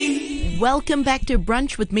Welcome back to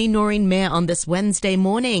Brunch with me, Noreen Mayer, on this Wednesday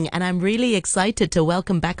morning. And I'm really excited to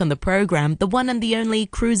welcome back on the program the one and the only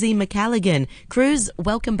Cruzanne Macalligan. Cruz,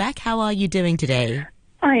 welcome back. How are you doing today?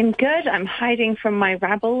 I'm good. I'm hiding from my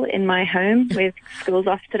rabble in my home with schools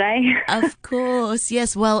off today. Of course,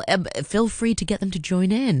 yes. Well, feel free to get them to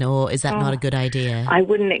join in, or is that not a good idea? I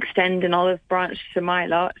wouldn't extend an olive branch to my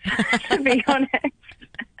lot, to be honest.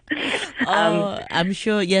 I'm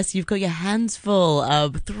sure, yes, you've got your hands full.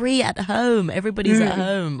 3 at home. Everybody's at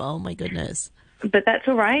home. Oh, my goodness. But that's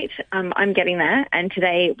all right. I'm getting there. And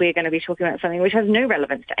today we're going to be talking about something which has no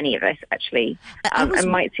relevance to any of us, actually. It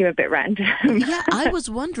might seem a bit random. Yeah, I was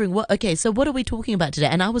wondering, what are we talking about today?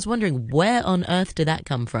 And I was wondering, where on earth did that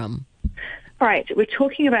come from? All right, we're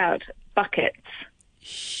talking about buckets.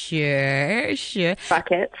 Sure.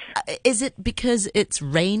 Buckets. Is it because it's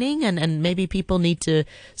raining and maybe people need to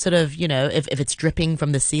sort of, if it's dripping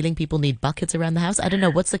from the ceiling, people need buckets around the house? I don't know.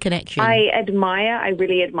 What's the connection? I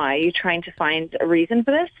really admire you trying to find a reason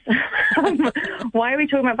for this. Why are we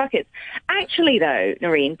talking about buckets? Actually, though,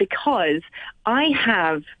 Noreen, because I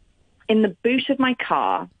have in the boot of my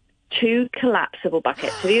car 2 collapsible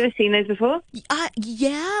buckets. Have you ever seen those before?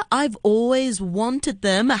 Yeah, I've always wanted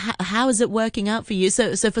them. How is it working out for you?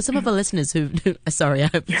 So for some of our listeners who sorry, I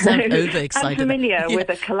sound overexcited. I'm familiar with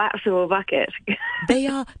a collapsible bucket. They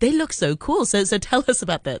look so cool. So tell us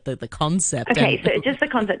about the concept. Okay, so just the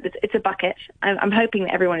concept. It's a bucket. I'm hoping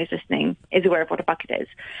that everyone who's listening is aware of what a bucket is.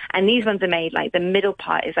 And these ones are made like the middle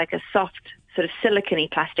part is like a soft sort of silicone-y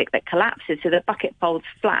plastic that collapses, so the bucket folds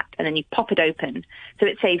flat, and then you pop it open, so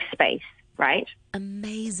it saves space, right?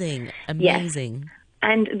 Amazing. Yes.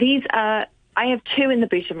 And these are, I have 2 in the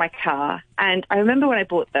boot of my car, and I remember when I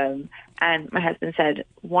bought them, and my husband said,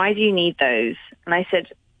 "Why do you need those?" And I said,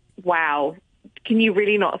 "Wow, can you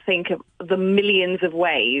really not think of the millions of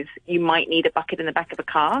ways you might need a bucket in the back of a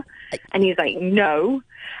car?" And he's like, "No."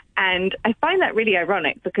 And I find that really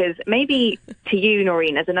ironic because maybe to you,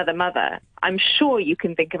 Noreen, as another mother, I'm sure you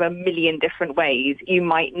can think of a million different ways you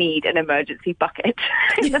might need an emergency bucket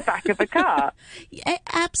in the back of a car. Yeah,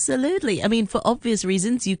 absolutely. I mean, for obvious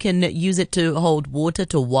reasons, you can use it to hold water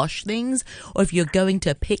to wash things. Or if you're going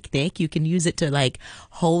to a picnic, you can use it to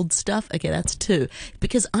hold stuff. Okay, that's 2.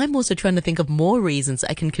 Because I'm also trying to think of more reasons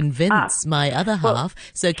I can convince my other half.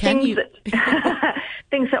 So can you...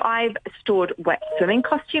 Things that I've stored wet swimming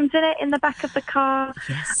costumes in it in the back of the car.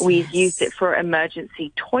 Yes, We've used it for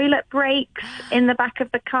emergency toilet breaks in the back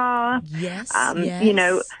of the car. Yes,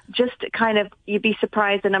 just kind of, you'd be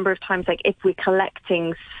surprised the number of times, like if we're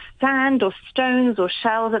collecting sand or stones or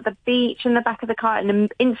shells at the beach in the back of the car, an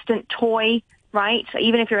instant toy, right?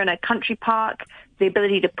 Even if you're in a country park, the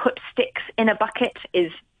ability to put sticks in a bucket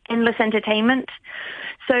is endless entertainment.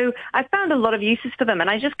 So I found a lot of uses for them, and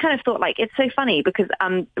I just kind of thought, it's so funny because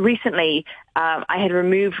recently I had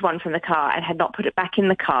removed one from the car and had not put it back in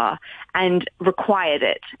the car and required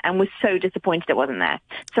it and was so disappointed it wasn't there.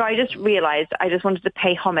 So I just realized I just wanted to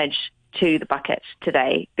pay homage to the bucket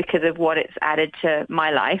today because of what it's added to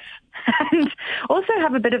my life, and also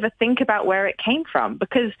have a bit of a think about where it came from,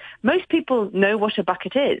 because most people know what a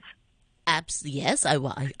bucket is. Yes,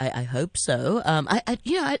 I hope so. I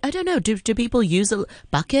don't know. Do people use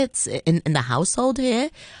buckets in the household here?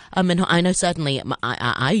 And I know certainly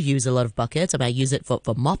I use a lot of buckets. I use it for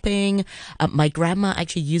mopping. My grandma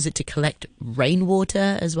actually used it to collect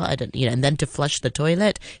rainwater as well. And then to flush the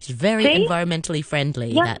toilet. She's very environmentally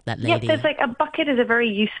friendly. Yeah. That lady. Yeah, there's a bucket is a very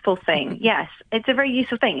useful thing. Yes, it's a very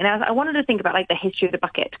useful thing. And I wanted to think about the history of the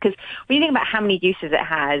bucket, because when you think about how many uses it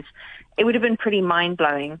has, it would have been pretty mind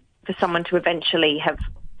blowing for someone to eventually have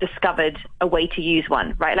discovered a way to use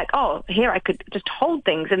one, right? Here I could just hold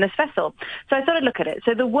things in this vessel. So I thought I'd look at it.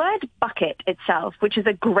 So the word bucket itself, which is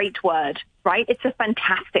a great word, right? It's a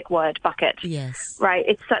fantastic word, bucket. Yes. Right?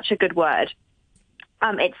 It's such a good word.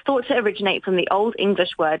 It's thought to originate from the Old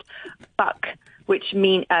English word buck, which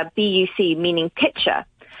B-U-C, meaning pitcher.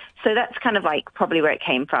 So that's kind of probably where it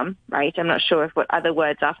came from, right? I'm not sure what other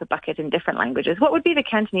words are for bucket in different languages. What would be the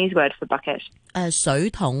Cantonese word for bucket?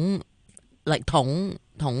 水桶, like 桶.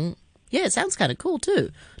 Yeah, it sounds kind of cool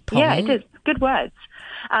too. 桶. Yeah, it is. Good words.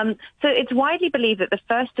 So it's widely believed that the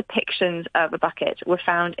first depictions of a bucket were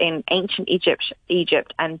found in ancient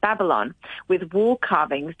Egypt and Babylon, with wall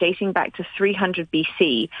carvings dating back to 300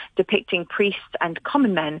 BC, depicting priests and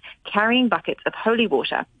common men carrying buckets of holy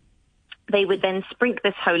water. they would then sprinkle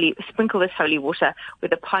this holy water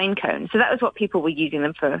with a pine cone. So that was what people were using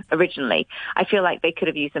them for originally. I feel like they could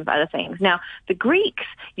have used them for other things. Now, the Greeks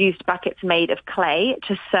used buckets made of clay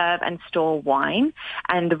to serve and store wine,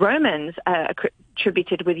 and the Romans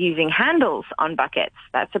attributed with using handles on buckets.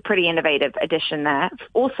 That's a pretty innovative addition there,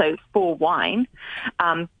 also for wine.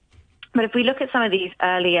 But if we look at some of these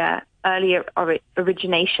earlier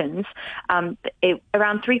originations,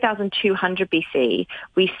 around 3,200 BC,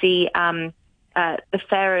 we see the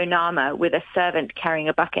pharaoh Nama with a servant carrying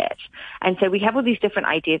a bucket. And so we have all these different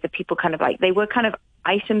ideas of people kind of like, they were kind of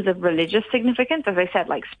items of religious significance, as I said,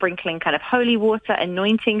 like sprinkling kind of holy water,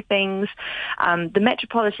 anointing things. The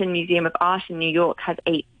Metropolitan Museum of Art in New York has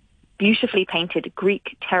a beautifully painted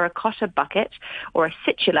Greek terracotta bucket, or a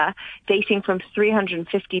situla, dating from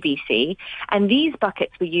 350 BC. And these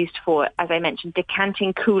buckets were used for, as I mentioned,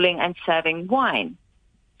 decanting, cooling, and serving wine.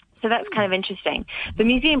 So that's kind of interesting. The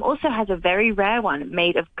museum also has a very rare one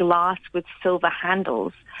made of glass with silver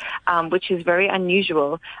handles, which is very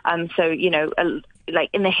unusual. So, like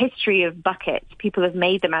in the history of buckets, people have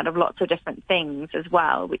made them out of lots of different things as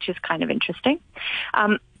well, which is kind of interesting.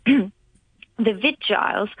 The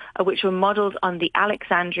vigiles, which were modeled on the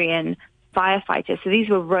Alexandrian firefighters, so these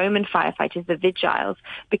were Roman firefighters, the vigiles,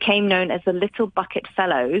 became known as the Little Bucket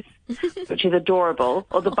Fellows, which is adorable,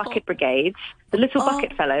 or the Bucket Brigades, the Little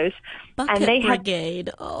Bucket Fellows. Bucket and they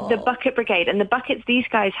Brigade. had the Bucket Brigade. And the buckets these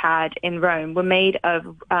guys had in Rome were made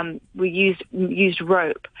of, used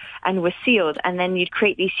rope and were sealed. And then you'd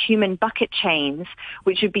create these human bucket chains,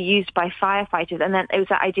 which would be used by firefighters. And then it was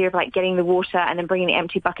that idea of like getting the water and then bringing the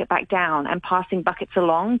empty bucket back down and passing buckets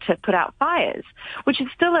along to put out fires, which is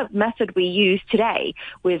still a method we use today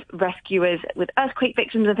with rescuers, with earthquake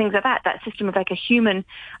victims and things like that. That system of like a human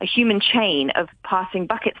chain of passing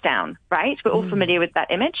buckets down, right? We're all familiar with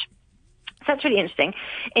that image. So that's really interesting.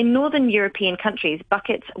 In northern European countries,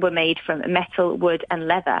 buckets were made from metal, wood, and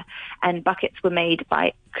leather, and buckets were made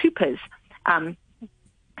by coopers. So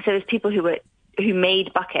there's people who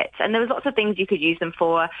made buckets, and there was lots of things you could use them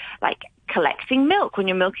for, like collecting milk when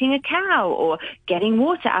you're milking a cow, or getting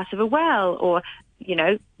water out of a well, or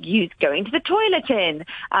going to the toilet in.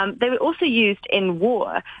 They were also used in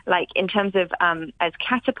war, like in terms of as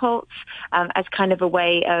catapults, as kind of a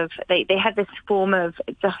way of, they had this form of,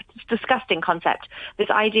 it's a disgusting concept,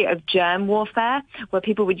 this idea of germ warfare, where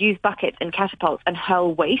people would use buckets and catapults and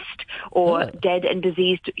hurl waste or dead and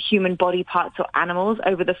diseased human body parts or animals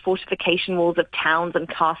over the fortification walls of towns and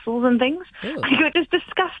castles and things. Like, it was just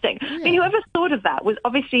disgusting. I mean, whoever thought of that was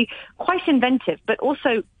obviously quite inventive, but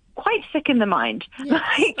also quite sick in the mind,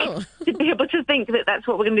 to be able to think that that's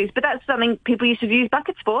what we're going to do. But that's something people used to use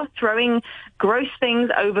buckets for, throwing gross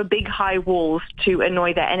things over big high walls to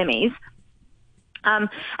annoy their enemies. And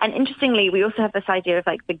interestingly, we also have this idea of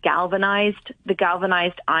like the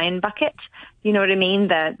galvanized iron bucket. You know what I mean?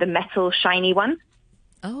 The metal shiny one.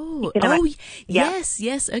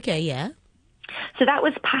 Yes. Okay, yeah. So that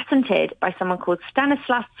was patented by someone called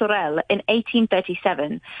Stanislas Sorel in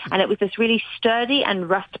 1837, and it was this really sturdy and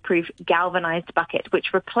rust-proof galvanized bucket,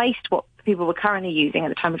 which replaced what people were currently using at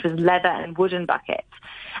the time, which was leather and wooden buckets.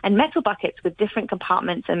 And metal buckets with different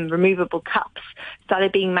compartments and removable cups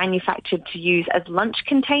started being manufactured to use as lunch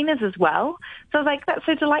containers as well. So I was like, that's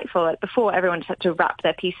so delightful. Like before, everyone just had to wrap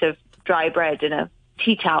their piece of dry bread in a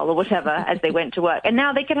tea towel or whatever as they went to work. And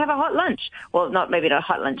now they could have a hot lunch. Well, maybe not a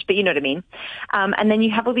hot lunch, but you know what I mean. And then you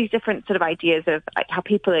have all these different sort of ideas of like how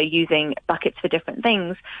people are using buckets for different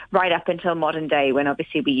things right up until modern day, when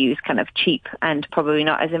obviously we use kind of cheap and probably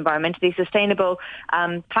not as environmentally sustainable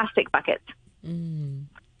plastic buckets.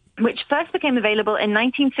 Which first became available in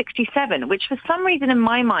 1967, which for some reason in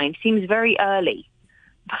my mind seems very early.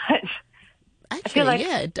 But actually, I feel like,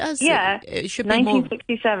 it does. Yeah, it should be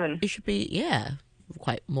 1967. It should be,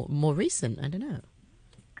 quite more recent. I don't know.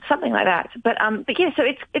 Something like that. But yeah, so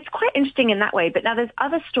it's quite interesting in that way. But now there's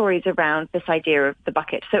other stories around this idea of the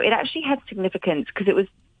bucket. So it actually had significance because it was,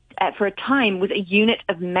 for a time, was a unit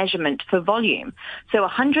of measurement for volume. So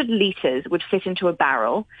 100 liters would fit into a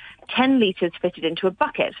barrel, 10 liters fitted into a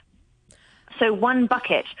bucket. So one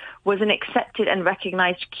bucket was an accepted and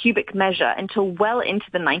recognized cubic measure until well into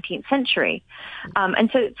the 19th century.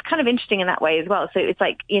 And so it's kind of interesting in that way as well. So it's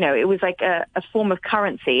like, it was like a form of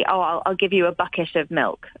currency. Oh, I'll give you a bucket of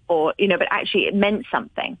milk, or, but actually it meant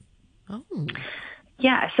something. Oh.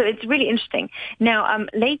 Yeah, so it's really interesting. Now,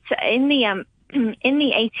 later in the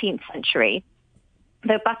 18th century,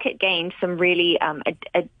 the bucket gained some really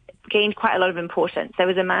gained quite a lot of importance. There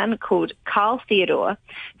was a man called Karl Theodor,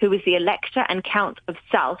 who was the Elector and Count of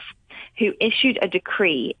South, who issued a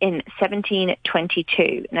decree in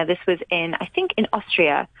 1722. Now, this was I think in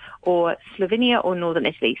Austria or Slovenia or northern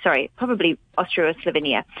Italy. Sorry, probably Austria or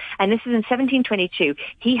Slovenia. And this is in 1722.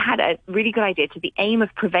 He had a really good idea to the aim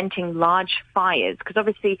of preventing large fires, because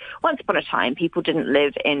obviously once upon a time people didn't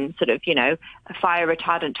live in sort of, fire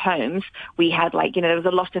retardant homes. We had there was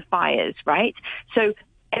a lot of fires, right? So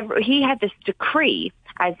he had this decree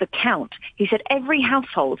as the count. He said every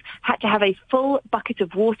household had to have a full bucket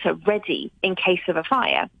of water ready in case of a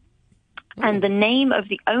fire. And the name of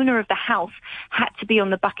the owner of the house had to be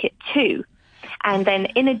on the bucket too. And then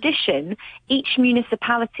in addition, each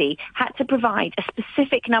municipality had to provide a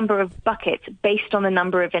specific number of buckets based on the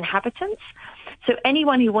number of inhabitants. So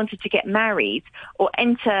anyone who wanted to get married or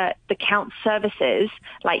enter the count's services,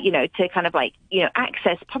 to kind of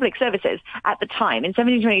access public services at the time in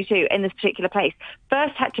 1722 in this particular place,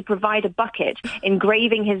 first had to provide a bucket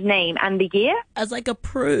engraving his name and the year. As like a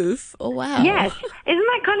proof. Oh, wow. Yes. Isn't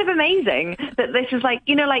that kind of amazing that this is if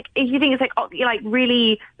you think it's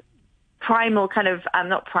really primal kind of,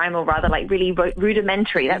 not primal, rather really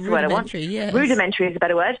rudimentary. That's the word I want. Yes. Rudimentary is a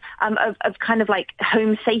better word, of kind of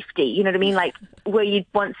home safety, you know what I mean? Where you'd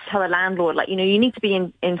once tell a landlord, you need to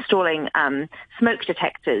be installing smoke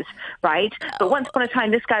detectors, right? But once upon a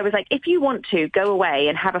time, this guy was if you want to go away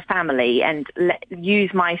and have a family and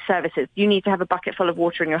use my services, you need to have a bucket full of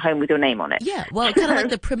water in your home with your name on it. Yeah, well, kind of like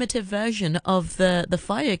the primitive version of the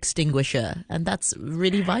fire extinguisher, and that's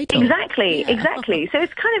really vital. Exactly. So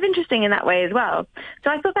it's kind of interesting in that way as well. So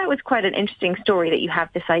I thought that was quite an interesting story, that you have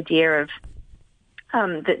this idea of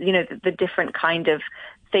the different kind of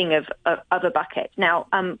thing of a bucket. Now,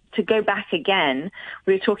 to go back again,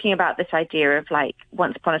 we were talking about this idea of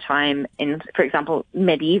once upon a time in, for example,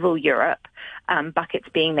 medieval Europe, buckets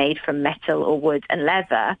being made from metal or wood and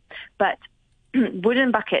leather, but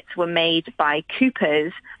wooden buckets were made by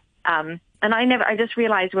coopers. And I just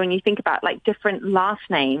realized when you think about different last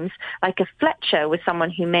names, a Fletcher was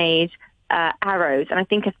someone who made arrows, and I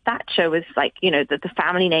think a thatcher was the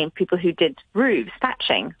family name, people who did roofs,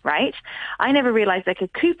 thatching, right? I never realized a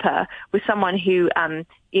cooper was someone who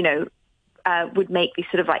would make these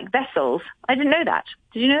sort of vessels. I didn't know that.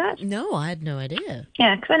 Did you know that? No, I had no idea.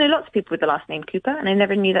 Yeah, because I know lots of people with the last name Cooper, and I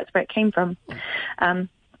never knew that's where it came from.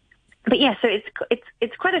 But yeah, so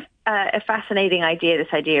it's quite a fascinating idea,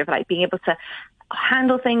 this idea of being able to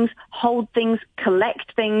handle things, hold things,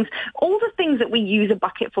 collect things, all the things that we use a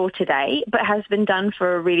bucket for today, but has been done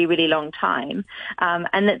for a really, really long time.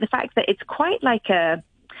 And that the fact that it's quite I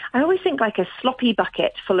always think a sloppy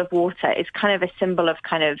bucket full of water is kind of a symbol of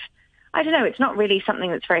I don't know, it's not really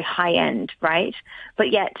something that's very high end, right?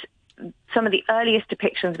 But yet some of the earliest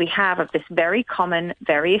depictions we have of this very common,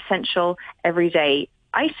 very essential, everyday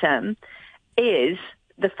item is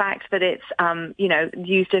the fact that it's,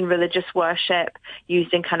 used in religious worship,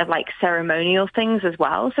 used in kind of ceremonial things as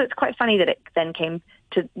well. So it's quite funny that it then came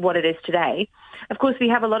to what it is today. Of course, we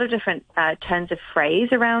have a lot of different turns of phrase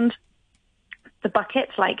around the bucket,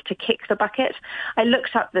 to kick the bucket. I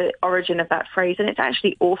looked up the origin of that phrase, and it's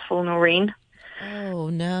actually awful, Noreen. Oh,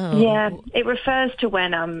 no. Yeah, it refers to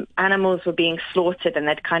when animals were being slaughtered and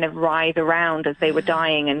they'd kind of writhe around as they were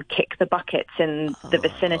dying and kick the buckets in the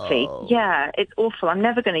vicinity. Yeah, it's awful. I'm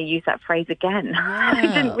never going to use that phrase again. Yeah. I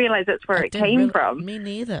didn't realize that's where it came from. Me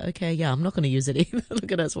neither. Okay, yeah, I'm not going to use it either.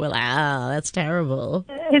 Look at us. Well, that's terrible.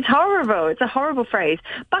 It's horrible. It's a horrible phrase.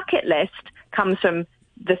 Bucket list comes from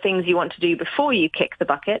the things you want to do before you kick the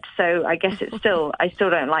bucket. So I guess I still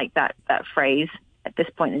don't like that phrase at this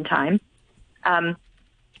point in time.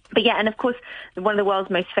 But yeah, and of course, one of the world's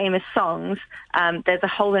most famous songs, There's a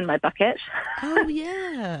Hole in My Bucket. Oh,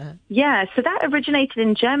 yeah. Yeah, so that originated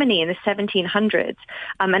in Germany in the 1700s,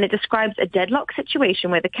 and it describes a deadlock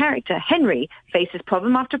situation where the character, Henry, faces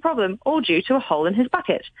problem after problem, all due to a hole in his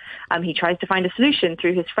bucket. He tries to find a solution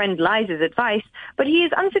through his friend Liza's advice, but he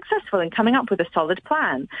is unsuccessful in coming up with a solid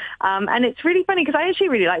plan. And it's really funny because I actually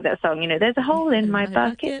really like that song, there's a hole in my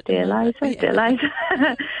bucket, dear Liza, dear Liza.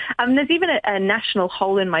 There's even a national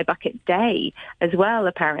hole in my bucket day as well,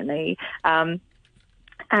 apparently.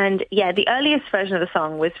 And yeah, the earliest version of the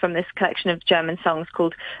song was from this collection of German songs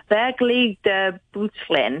called Wirklich der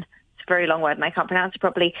Butzlin. It's a very long word and I can't pronounce it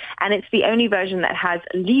properly. And it's the only version that has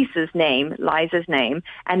Liza's name,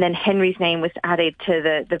 and then Henry's name was added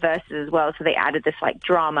to the verses as well. So they added this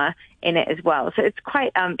drama in it as well. So it's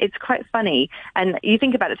quite funny. And you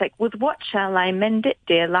think about it, it's with what shall I mend it,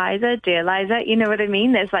 dear Liza, dear Liza? You know what I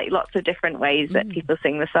mean? There's lots of different ways that people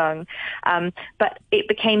sing the song. But it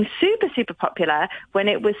became super, super popular when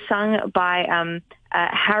it was sung by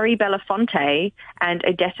Harry Belafonte and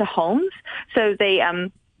Odetta Holmes. So they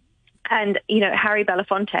And, Harry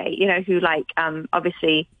Belafonte, who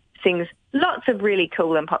obviously sings lots of really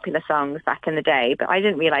cool and popular songs back in the day, but I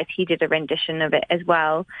didn't realize he did a rendition of it as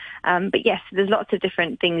well. But yes, there's lots of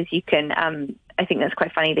different things you can, I think that's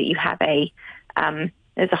quite funny that you have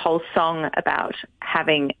there's a whole song about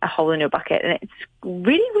having a hole in your bucket, and it's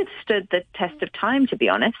really withstood the test of time, to be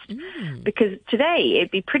honest, because today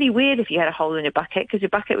it'd be pretty weird if you had a hole in your bucket, because your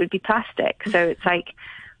bucket would be plastic. So it's like,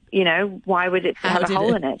 why would it have a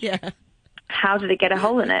hole in it? Yeah. How did it get a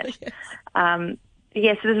hole in it?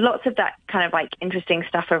 Yes. So there's lots of that kind of interesting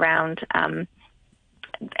stuff around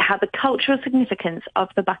how the cultural significance of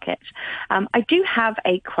the bucket. I do have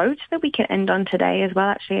a quote that we can end on today as well,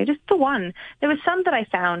 actually, just the one. There was some that I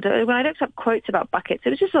found when I looked up quotes about buckets.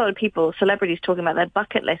 It was just a lot of people, celebrities, talking about their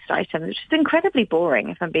bucket list items, which is incredibly boring,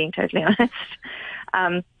 if I'm being totally honest.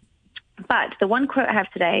 But the one quote I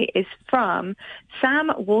have today is from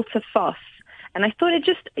Sam Walter Foss, and I thought it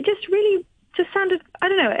just really just sounded, I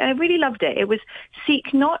don't know, I really loved it. It was,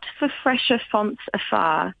 "Seek not for fresher fonts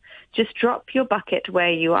afar, just drop your bucket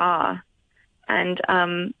where you are." And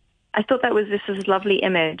I thought that was this lovely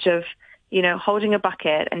image of, holding a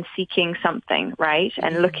bucket and seeking something, right?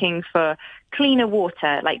 And looking for cleaner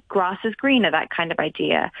water, like grass is greener, that kind of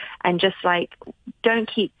idea. And just don't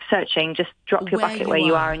keep searching, just drop your bucket where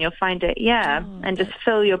you are and you'll find it. Yeah. And just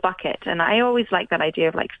fill your bucket. And I always like that idea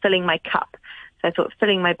of filling my cup. So I thought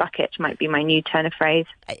filling my bucket might be my new turn of phrase.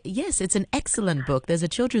 Yes, it's an excellent book. There's a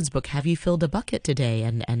children's book, Have You Filled a Bucket Today?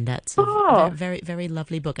 And that's a very, very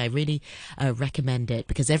lovely book. I really recommend it,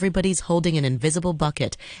 because everybody's holding an invisible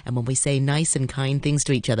bucket. And when we say nice and kind things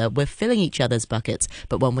to each other, we're filling each other's buckets.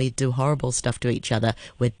 But when we do horrible stuff to each other,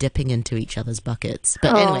 we're dipping into each other's buckets.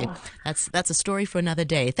 But anyway, that's a story for another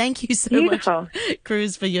day. Thank you so much,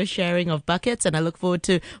 Cruz, for your sharing of buckets. And I look forward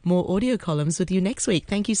to more audio columns with you next week.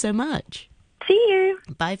 Thank you so much. See you. Bye.